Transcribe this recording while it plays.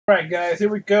Alright guys, here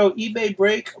we go. eBay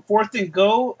break, 4th and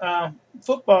go.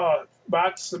 Football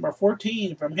box number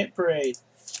 14 from Hit Parade.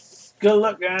 Good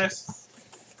luck guys.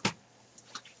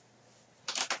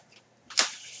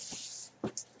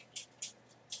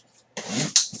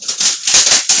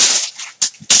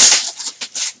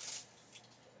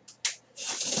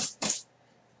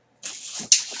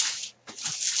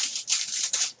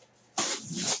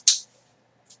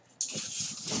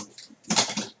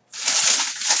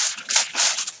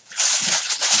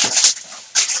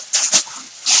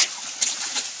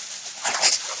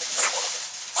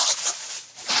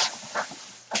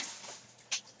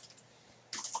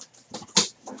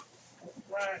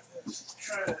 Right, let's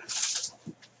try to.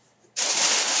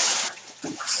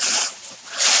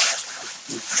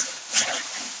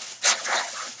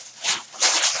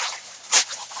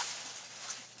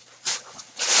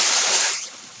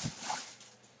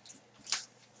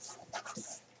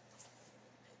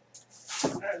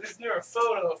 Alright, let's do a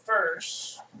photo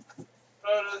first.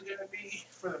 Photo is going to be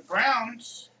for the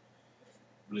Browns.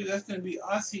 I believe that's going to be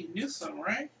Ozzie Newsome,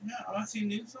 right? Yeah, Ozzie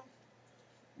Newsome.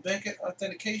 Beckett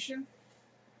authentication.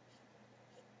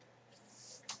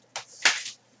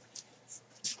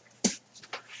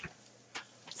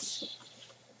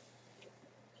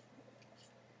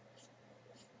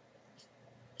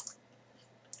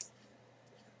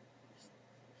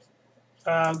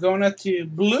 Going up to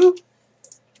blue.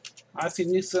 Ozzie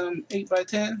Newsome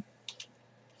 8x10.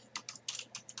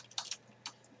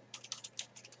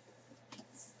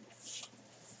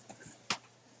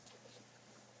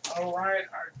 Alright,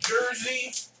 our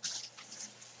jersey is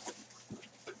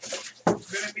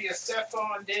going to be a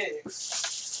Stephon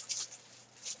Diggs.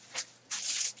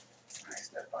 Nice,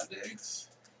 Stephon Diggs.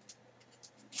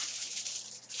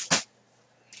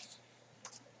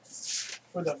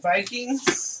 For the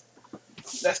Vikings,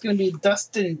 that's going to be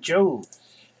Dustin Joe.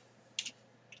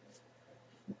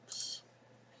 Oops.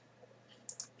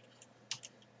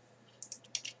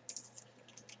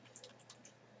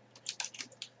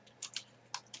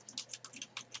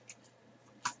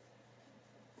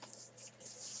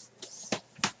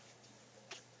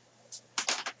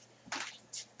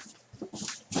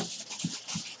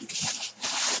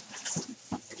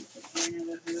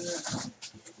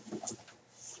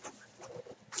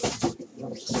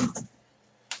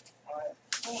 Alright,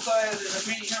 full size is a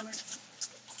mini helmet.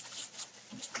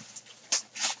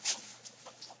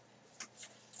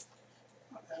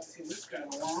 I haven't seen this guy in a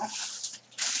while.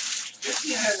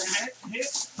 50 hasn't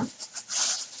hit.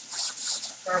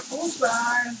 Our full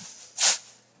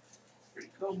size.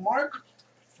 Pretty cool. Mark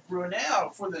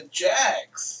Brunell for the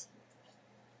Jags.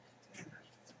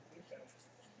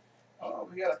 Oh,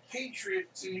 we got a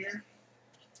Patriots in here.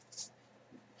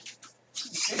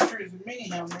 The Patriots mini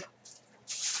helmet.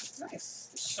 Nice.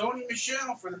 Sony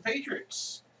Michel for the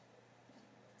Patriots.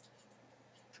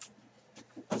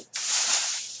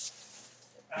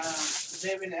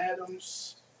 David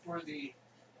Adams for the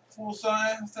full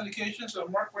size authentication. So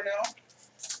Mark Brunell,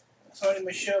 Sony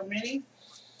Michel mini.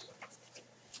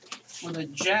 For the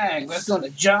Jag, let's go to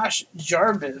Josh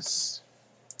Jarvis.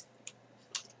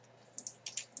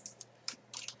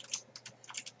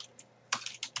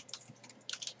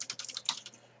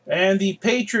 And the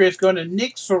Patriots going to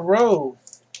Nick Sorrow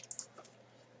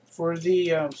for the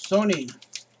Sony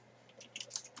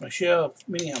Michel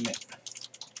mini helmet.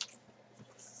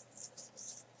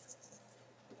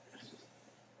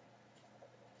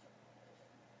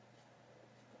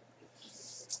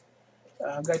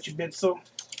 Got your Bitzel.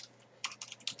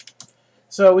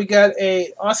 So we got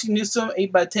a Ozzie Newsome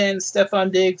 8x10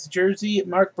 Stephon Diggs jersey,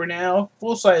 Mark Brunell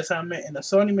full size helmet, and a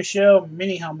Sony Michel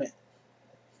mini helmet.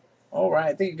 All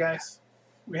right, thank you guys.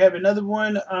 We have another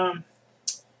one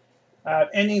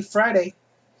ending Friday.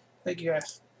 Thank you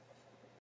guys.